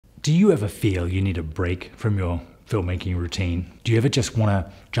Do you ever feel you need a break from your filmmaking routine? Do you ever just want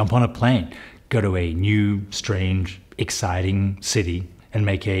to jump on a plane, go to a new, strange, exciting city and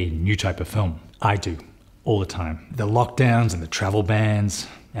make a new type of film? I do, all the time. The lockdowns and the travel bans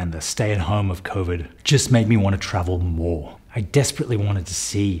and the stay-at-home of COVID just made me want to travel more. I desperately wanted to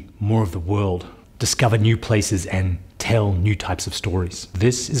see more of the world, discover new places and tell new types of stories.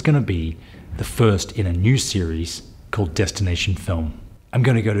 This is going to be the first in a new series called Destination Film. I'm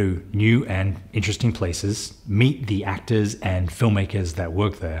going to go to new and interesting places, meet the actors and filmmakers that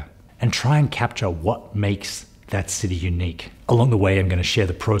work there, and try and capture what makes that city unique. Along the way, I'm going to share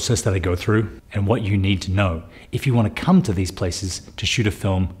the process that I go through and what you need to know if you want to come to these places to shoot a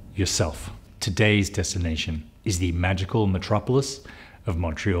film yourself. Today's destination is the magical metropolis of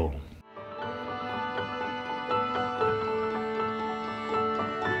Montreal.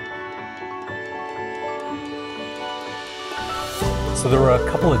 So there are a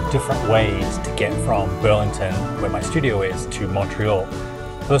couple of different ways to get from Burlington, where my studio is, to Montreal.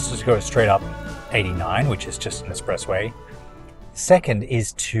 First is to go straight up 89, which is just an expressway. Second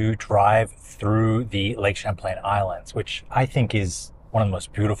is to drive through the Lake Champlain Islands, which I think is one of the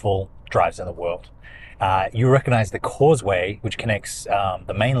most beautiful drives in the world. You recognize the causeway, which connects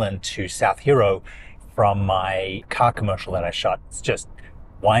the mainland to South Hero from my car commercial that I shot. It's just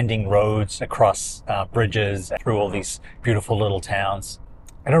winding roads across bridges through all these beautiful little towns.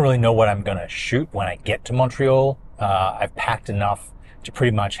 I don't really know what I'm gonna shoot when I get to Montreal. I've packed enough to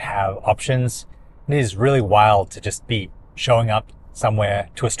pretty much have options. It is really wild to just be showing up somewhere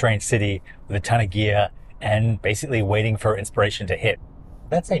to a strange city with a ton of gear and basically waiting for inspiration to hit.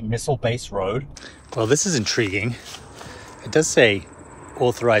 That's a missile-based road. Well, this is intriguing. It does say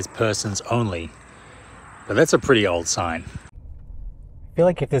authorized persons only, but that's a pretty old sign. I feel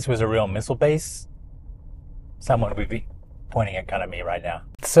like if this was a real missile base, someone would be pointing a gun at me right now.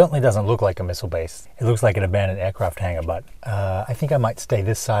 It certainly doesn't look like a missile base. It looks like an abandoned aircraft hangar, but I think I might stay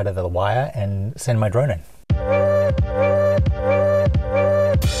this side of the wire and send my drone in.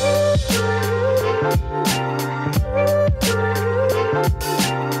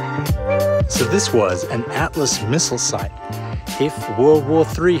 So this was an Atlas missile site. If World War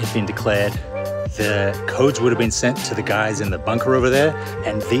III had been declared, the codes would have been sent to the guys in the bunker over there,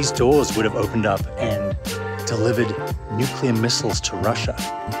 and these doors would have opened up and delivered nuclear missiles to Russia.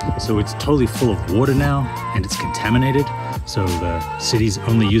 So it's totally full of water now, and it's contaminated, so the city's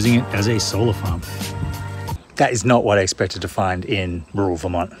only using it as a solar farm. That is not what I expected to find in rural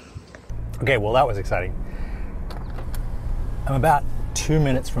Vermont. Okay, well that was exciting. I'm about 2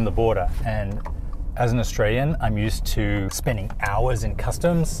 minutes from the border, and as an Australian, I'm used to spending hours in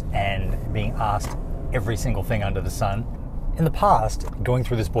customs and being asked every single thing under the sun. In the past, going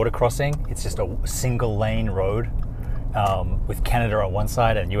through this border crossing, it's just a single lane road with Canada on one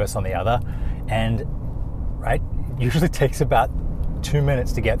side and US on the other. And right, it usually takes about 2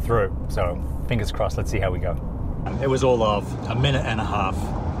 minutes to get through. So fingers crossed, let's see how we go. It was all of a minute and a half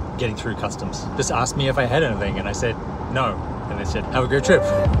getting through customs. Just asked me if I had anything and I said no. And they said, have a great trip.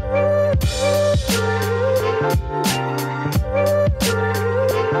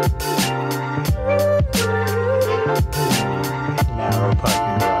 Narrow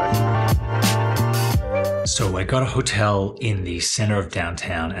parking garage. So I got a hotel in the center of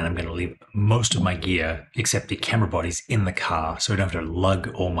downtown, and I'm going to leave most of my gear, except the camera bodies, in the car, so I don't have to lug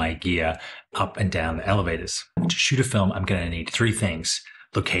all my gear up and down the elevators. To shoot a film, I'm going to need 3 things: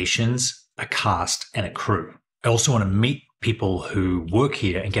 locations, a cast, and a crew. I also want to meet people who work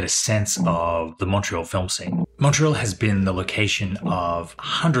here and get a sense of the Montreal film scene. Montreal has been the location of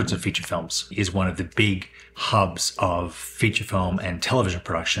hundreds of feature films. It is one of the big hubs of feature film and television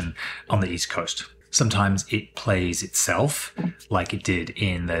production on the East Coast. Sometimes it plays itself, like it did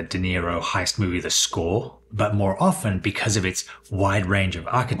in the De Niro heist movie, The Score, but more often, because of its wide range of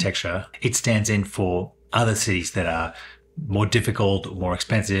architecture, it stands in for other cities that are more difficult, more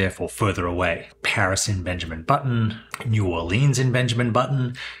expensive, or further away. Paris in Benjamin Button, New Orleans in Benjamin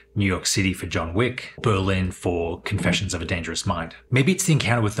Button, New York City for John Wick, Berlin for Confessions of a Dangerous Mind. Maybe it's the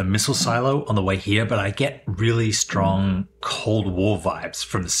encounter with the missile silo on the way here, but I get really strong Cold War vibes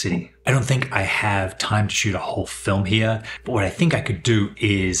from the city. I don't think I have time to shoot a whole film here, but what I think I could do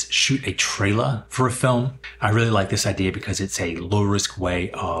is shoot a trailer for a film. I really like this idea because it's a low-risk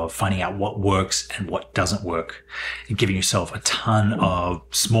way of finding out what works and what doesn't work, and giving yourself a ton of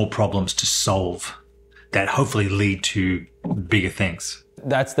small problems to solve that hopefully lead to bigger things.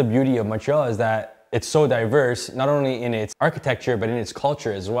 That's the beauty of Montreal, is that it's so diverse, not only in its architecture, but in its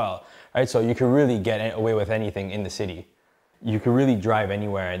culture as well, right? So you can really get away with anything in the city. you can really drive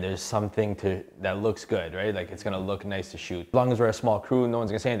anywhere and there's something that looks good, right? Like it's gonna look nice to shoot. As long as we're a small crew, no one's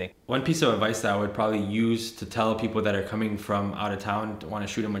gonna say anything. One piece of advice that I would probably use to tell people that are coming from out of town to want to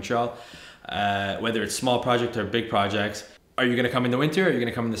shoot in Montreal, whether it's small project or big projects, are you gonna come in the winter or are you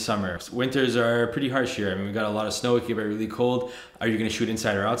gonna come in the summer? Winters are pretty harsh here. I mean, we got a lot of snow, it can get really cold. Are you gonna shoot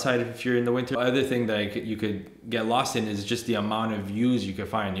inside or outside if you're in the winter? The other thing that you could get lost in is just the amount of views you can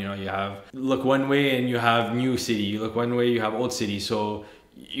find. You know, you look one way and you have new city. You look one way, you have old city. So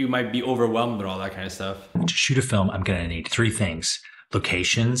you might be overwhelmed with all that kind of stuff. To shoot a film, I'm gonna need 3 things: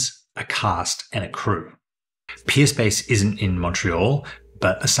 locations, a cast, and a crew. Peerspace isn't in Montreal,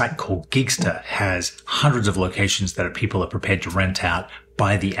 but a site called 𝙏𝙃𝙄𝙎 has hundreds of locations that people are prepared to rent out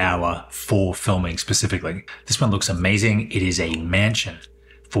by the hour for filming specifically. This one looks amazing. It is a mansion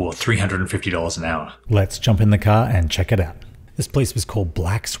for $350 an hour. Let's jump in the car and check it out. This place was called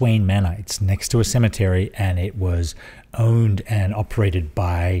Black Swain Manor. It's next to a cemetery and it was owned and operated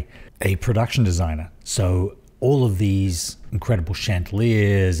by a production designer. So all of these incredible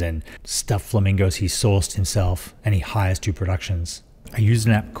chandeliers and stuffed flamingos he sourced himself, and he hires 2 productions. I used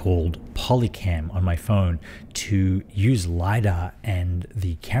an app called Polycam on my phone to use LiDAR and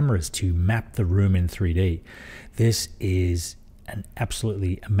the cameras to map the room in 3D. This is an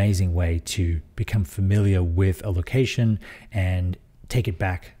absolutely amazing way to become familiar with a location and take it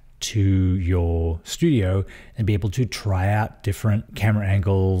back to your studio and be able to try out different camera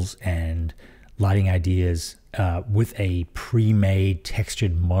angles and lighting ideas with a pre-made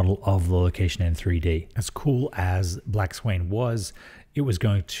textured model of the location in 3D. As cool as Black Swain was, it was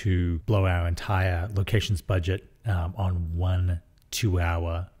going to blow our entire locations budget on 1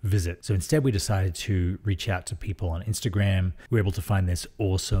 2-hour visit. So instead we decided to reach out to people on Instagram. We were able to find this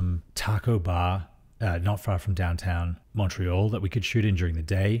awesome taco bar not far from downtown Montreal that we could shoot in during the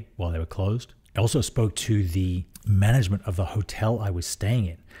day while they were closed. I also spoke to the management of the hotel I was staying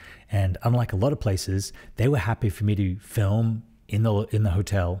in. And unlike a lot of places, they were happy for me to film in the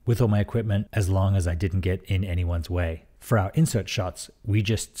hotel with all my equipment as long as I didn't get in anyone's way. For our insert shots, we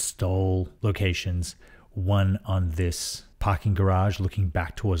just stole locations, one on this parking garage looking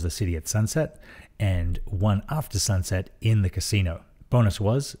back towards the city at sunset, and one after sunset in the casino. Bonus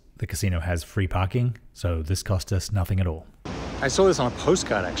was, the casino has free parking, so this cost us nothing at all. I saw this on a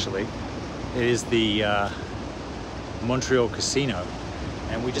postcard actually. It is the Montreal Casino,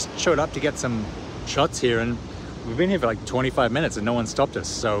 and we just showed up to get some shots here, and we've been here for like 25 minutes and no one stopped us,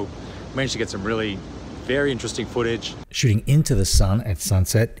 so we managed to get some really very interesting footage. Shooting into the sun at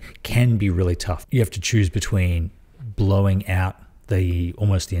sunset can be really tough. You have to choose between blowing out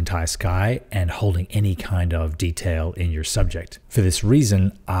almost the entire sky and holding any kind of detail in your subject. For this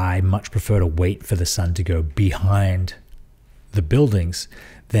reason, I much prefer to wait for the sun to go behind the buildings.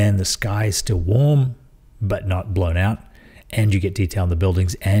 Then the sky is still warm, but not blown out, and you get detail in the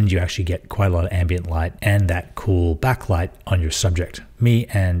buildings, and you actually get quite a lot of ambient light and that cool backlight on your subject. Me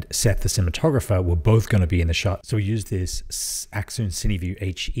and Seth, the cinematographer, were both going to be in the shot, so we used this Axon CineView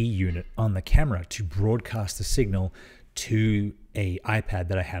HE unit on the camera to broadcast the signal to a iPad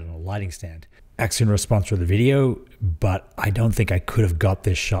that I had on a lighting stand. Axon are a sponsor of the video, but I don't think I could have got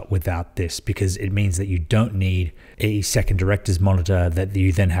this shot without this, because it means that you don't need a second director's monitor that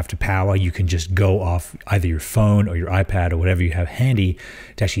you then have to power. You can just go off either your phone or your iPad or whatever you have handy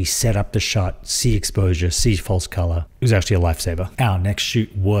to actually set up the shot, see exposure, see false color. It was actually a lifesaver. Our next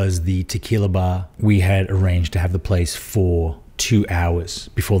shoot was the tequila bar. We had arranged to have the place for 2 hours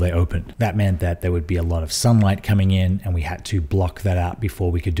before they opened. That meant that there would be a lot of sunlight coming in, and we had to block that out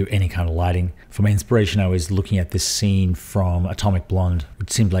before we could do any kind of lighting. For my inspiration, I was looking at this scene from Atomic Blonde, which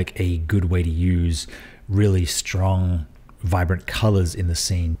seemed like a good way to use really strong, vibrant colors in the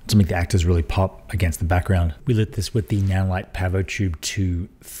scene to make the actors really pop against the background. We lit this with the Nanlite Pavo Tube 2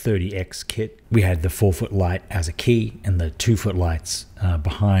 30X kit. We had the 4-foot light as a key and the 2-foot lights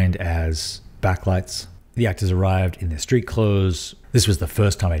behind as backlights. The actors arrived in their street clothes. This was the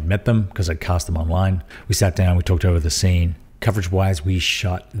first time I'd met them because I'd cast them online. We sat down, we talked over the scene. Coverage-wise, we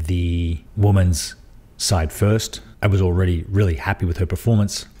shot the woman's side first. I was already really happy with her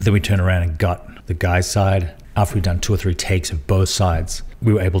performance. Then we turned around and got the guy's side. After we'd done 2 or 3 takes of both sides,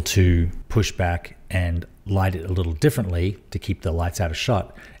 we were able to push back and light it a little differently to keep the lights out of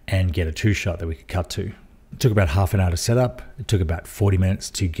shot and get a 2-shot that we could cut to. It took about half an hour to set up. It took about 40 minutes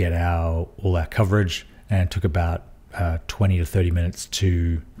to get all our coverage. And it took about 20 to 30 minutes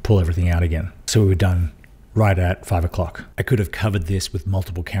to pull everything out again. So we were done right at 5 o'clock. I could have covered this with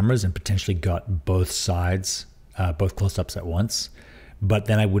multiple cameras and potentially got both sides, both close-ups at once, but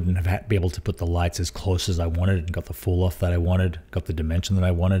then I wouldn't have be able to put the lights as close as I wanted and got the fall off that I wanted, got the dimension that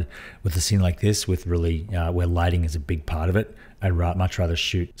I wanted. With a scene like this, with really where lighting is a big part of it, I'd much rather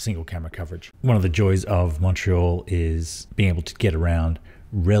shoot single camera coverage. One of the joys of Montreal is being able to get around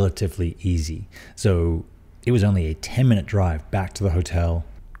relatively easy. So it was only a 10-minute drive back to the hotel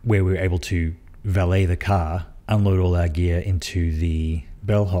where we were able to valet the car, unload all our gear into the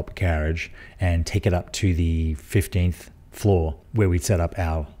bellhop carriage and take it up to the 15th floor where we'd set up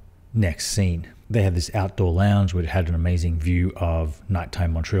our next scene. They had this outdoor lounge which had an amazing view of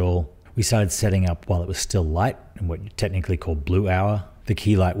nighttime Montreal. We started setting up while it was still light in what you technically call blue hour. The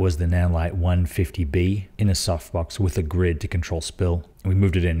key light was the Nanlite 150B in a softbox with a grid to control spill. And we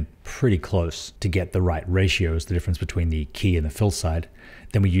moved it in pretty close to get the right ratios, the difference between the key and the fill side.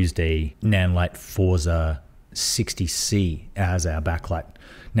 Then we used a Nanlite Forza 60C as our backlight.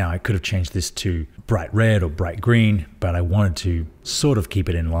 Now I could have changed this to bright red or bright green, but I wanted to sort of keep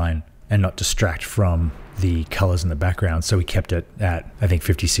it in line and not distract from the colors in the background. So we kept it at, I think,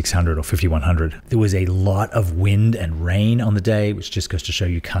 5600 or 5100. There was a lot of wind and rain on the day, which just goes to show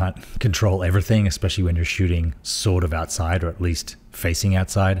you can't control everything, especially when you're shooting sort of outside, or at least facing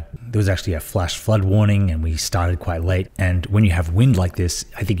outside. There was actually a flash flood warning and we started quite late. And when you have wind like this,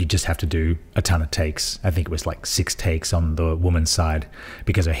 I think you just have to do a ton of takes. I think it was like 6 takes on the woman's side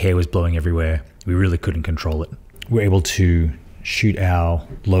because her hair was blowing everywhere. We really couldn't control it. We were able to shoot our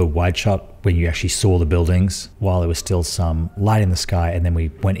low wide shot when you actually saw the buildings while there was still some light in the sky, and then we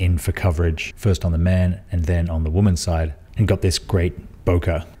went in for coverage first on the man and then on the woman's side and got this great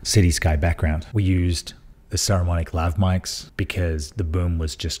bokeh city sky background. We used the Saramonic lav mics because the boom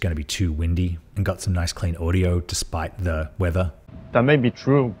was just going to be too windy, and got some nice clean audio despite the weather. That may be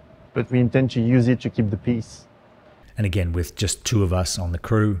true, but we intend to use it to keep the peace. And again, with just 2 of us on the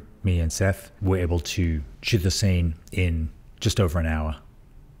crew, me and Seth, we're able to shoot the scene in just over an hour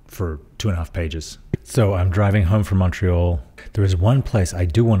for 2.5 pages. So I'm driving home from Montreal. There is one place I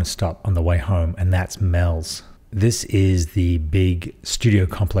do want to stop on the way home, and that's Mel's. This is the big studio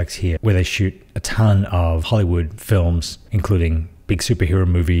complex here where they shoot a ton of Hollywood films, including big superhero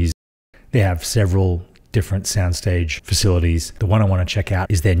movies. They have several different soundstage facilities. The one I want to check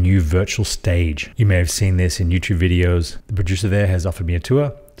out is their new virtual stage. You may have seen this in YouTube videos. The producer there has offered me a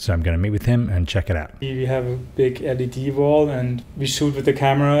tour, so I'm going to meet with him and check it out. We have a big LED wall and we shoot with the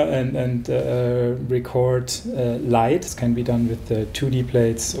camera and record light. This can be done with 2D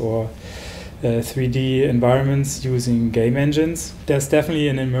plates or 3D environments using game engines. There's definitely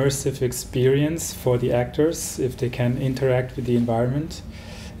an immersive experience for the actors if they can interact with the environment.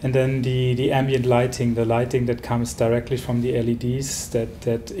 And then the ambient lighting, the lighting that comes directly from the LEDs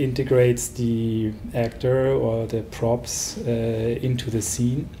that integrates the actor or the props into the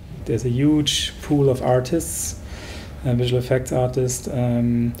scene. There's a huge pool of artists, visual effects artists.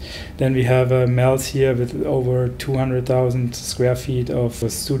 Then we have Mel's here with over 200,000 square feet of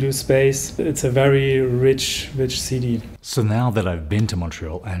studio space. It's a very rich city. So now that I've been to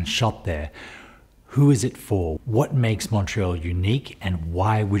Montreal and shot there, who is it for? What makes Montreal unique, and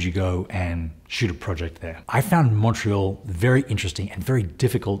why would you go and shoot a project there? I found Montreal very interesting and very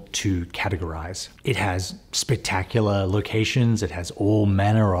difficult to categorize. It has spectacular locations. It has all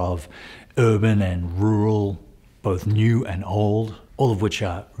manner of urban and rural, both new and old, all of which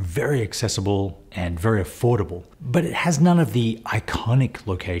are very accessible and very affordable. But it has none of the iconic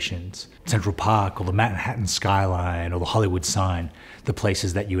locations, Central Park or the Manhattan skyline or the Hollywood sign, the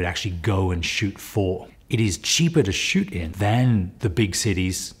places that you would actually go and shoot for. It is cheaper to shoot in than the big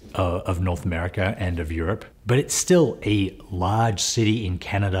cities of North America and of Europe, but it's still a large city in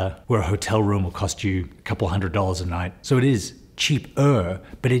Canada where a hotel room will cost you a couple $100 a night. So it is cheaper,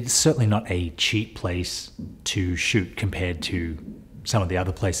 but it's certainly not a cheap place to shoot compared to some of the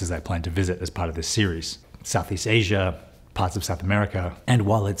other places I plan to visit as part of this series. Southeast Asia, parts of South America. And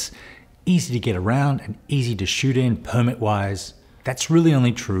while it's easy to get around and easy to shoot in permit-wise, that's really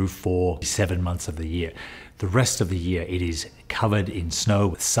only true for 7 months of the year. The rest of the year, it is covered in snow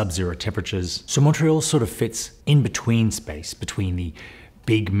with sub-zero temperatures. So Montreal sort of fits in between space, between the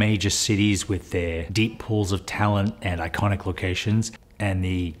big major cities with their deep pools of talent and iconic locations, and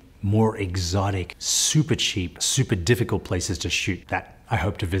the more exotic, super cheap, super difficult places to shoot that I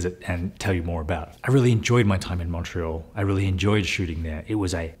hope to visit and tell you more about. I really enjoyed my time in Montreal. I really enjoyed shooting there. It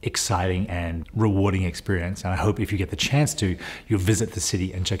was an exciting and rewarding experience, and I hope if you get the chance to, you'll visit the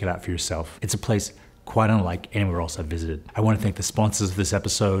city and check it out for yourself. It's a place quite unlike anywhere else I've visited. I want to thank the sponsors of this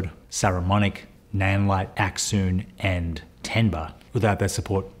episode, Saramonic, Nanlite, Aksoon, and Tenba. Without their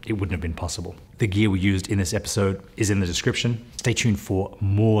support, it wouldn't have been possible. The gear we used in this episode is in the description. Stay tuned for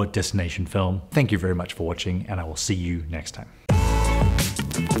more Destination Film. Thank you very much for watching, and I will see you next time.